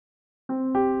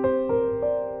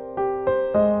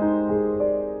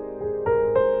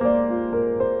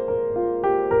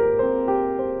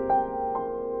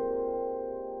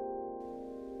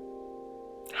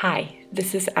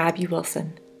This is Abby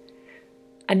Wilson.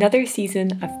 Another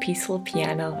season of Peaceful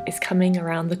Piano is coming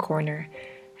around the corner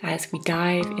as we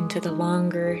dive into the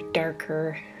longer,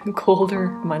 darker, colder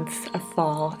months of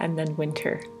fall and then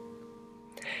winter.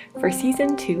 For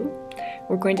Season 2,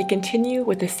 we're going to continue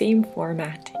with the same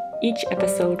format. Each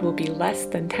episode will be less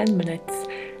than 10 minutes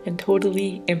and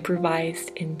totally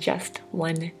improvised in just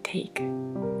one take.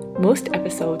 Most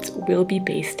episodes will be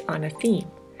based on a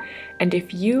theme. And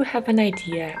if you have an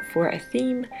idea for a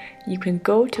theme, you can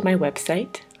go to my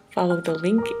website, follow the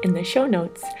link in the show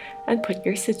notes, and put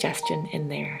your suggestion in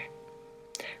there.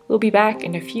 We'll be back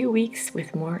in a few weeks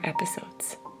with more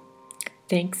episodes.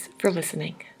 Thanks for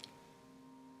listening.